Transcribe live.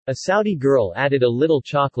A Saudi girl added a little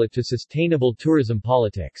chocolate to sustainable tourism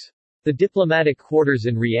politics. The diplomatic quarters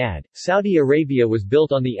in Riyadh, Saudi Arabia was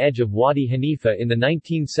built on the edge of Wadi Hanifa in the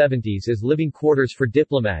 1970s as living quarters for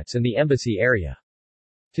diplomats and the embassy area.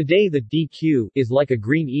 Today the DQ is like a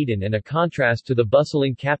green Eden and a contrast to the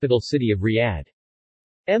bustling capital city of Riyadh.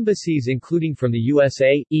 Embassies including from the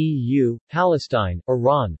USA, EU, Palestine,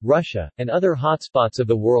 Iran, Russia, and other hotspots of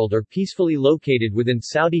the world are peacefully located within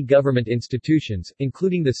Saudi government institutions,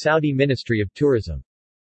 including the Saudi Ministry of Tourism.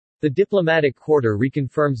 The diplomatic quarter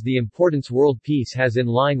reconfirms the importance world peace has in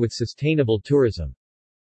line with sustainable tourism.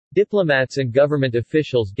 Diplomats and government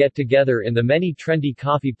officials get together in the many trendy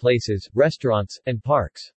coffee places, restaurants, and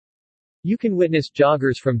parks. You can witness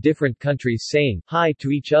joggers from different countries saying hi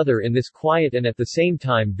to each other in this quiet and at the same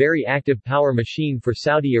time very active power machine for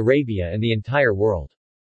Saudi Arabia and the entire world.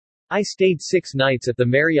 I stayed 6 nights at the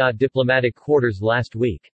Marriott diplomatic quarters last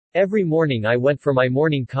week. Every morning I went for my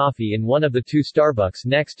morning coffee in one of the 2 Starbucks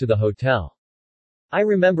next to the hotel. I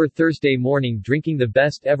remember Thursday morning drinking the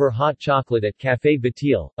best ever hot chocolate at Café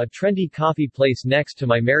Batil, a trendy coffee place next to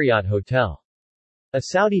my Marriott hotel. A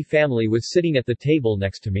Saudi family was sitting at the table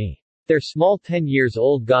next to me. Their small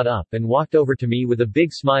 10-years-old got up and walked over to me with a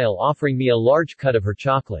big smile offering me a large cut of her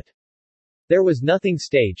chocolate. There was nothing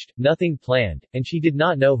staged, nothing planned, and she did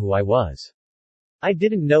not know who I was. I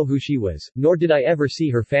didn't know who she was, nor did I ever see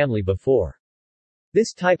her family before.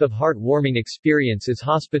 This type of heartwarming experience is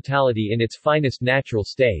hospitality in its finest natural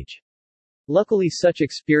stage. Luckily such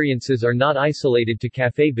experiences are not isolated to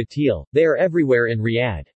Café Batil, they are everywhere in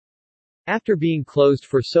Riyadh. After being closed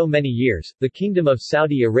for so many years, the Kingdom of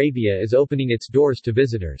Saudi Arabia is opening its doors to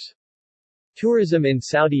visitors. Tourism in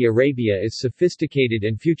Saudi Arabia is sophisticated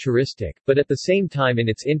and futuristic, but at the same time in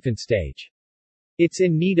its infant stage. It's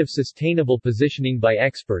in need of sustainable positioning by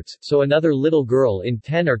experts, so another little girl in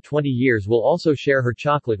 10 or 20 years will also share her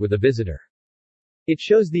chocolate with a visitor. It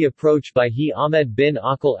shows the approach by Ahmed bin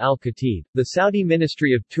Aqil al-Khatib, the Saudi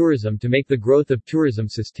Ministry of Tourism to make the growth of tourism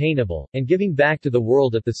sustainable, and giving back to the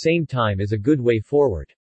world at the same time is a good way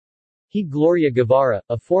forward. Gloria Guevara,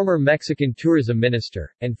 a former Mexican tourism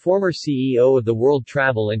minister, and former CEO of the World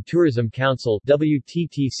Travel and Tourism Council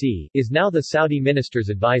WTTC, is now the Saudi minister's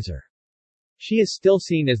advisor. She is still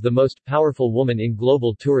seen as the most powerful woman in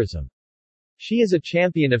global tourism. She is a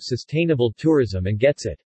champion of sustainable tourism and gets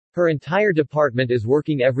it. Her entire department is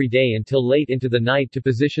working every day until late into the night to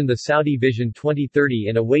position the Saudi Vision 2030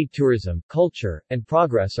 in a way tourism, culture, and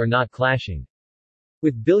progress are not clashing.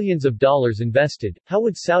 With billions of dollars invested, how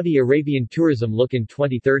would Saudi Arabian tourism look in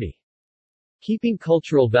 2030? Keeping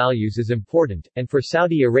cultural values is important, and for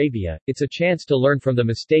Saudi Arabia, it's a chance to learn from the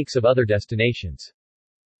mistakes of other destinations.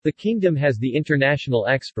 The kingdom has the international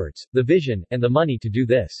experts, the vision, and the money to do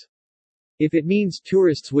this. If it means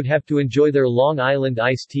tourists would have to enjoy their Long Island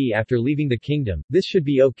iced tea after leaving the kingdom, this should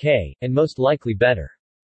be okay, and most likely better.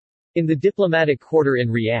 In the diplomatic quarter in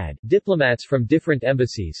Riyadh, diplomats from different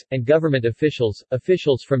embassies, and government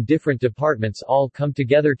officials from different departments all come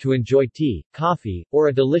together to enjoy tea, coffee, or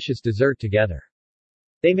a delicious dessert together.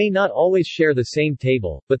 They may not always share the same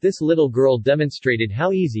table, but this little girl demonstrated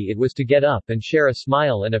how easy it was to get up and share a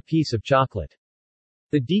smile and a piece of chocolate.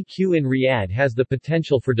 The DQ in Riyadh has the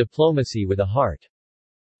potential for diplomacy with a heart.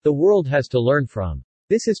 The world has to learn from.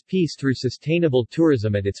 This is peace through sustainable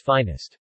tourism at its finest.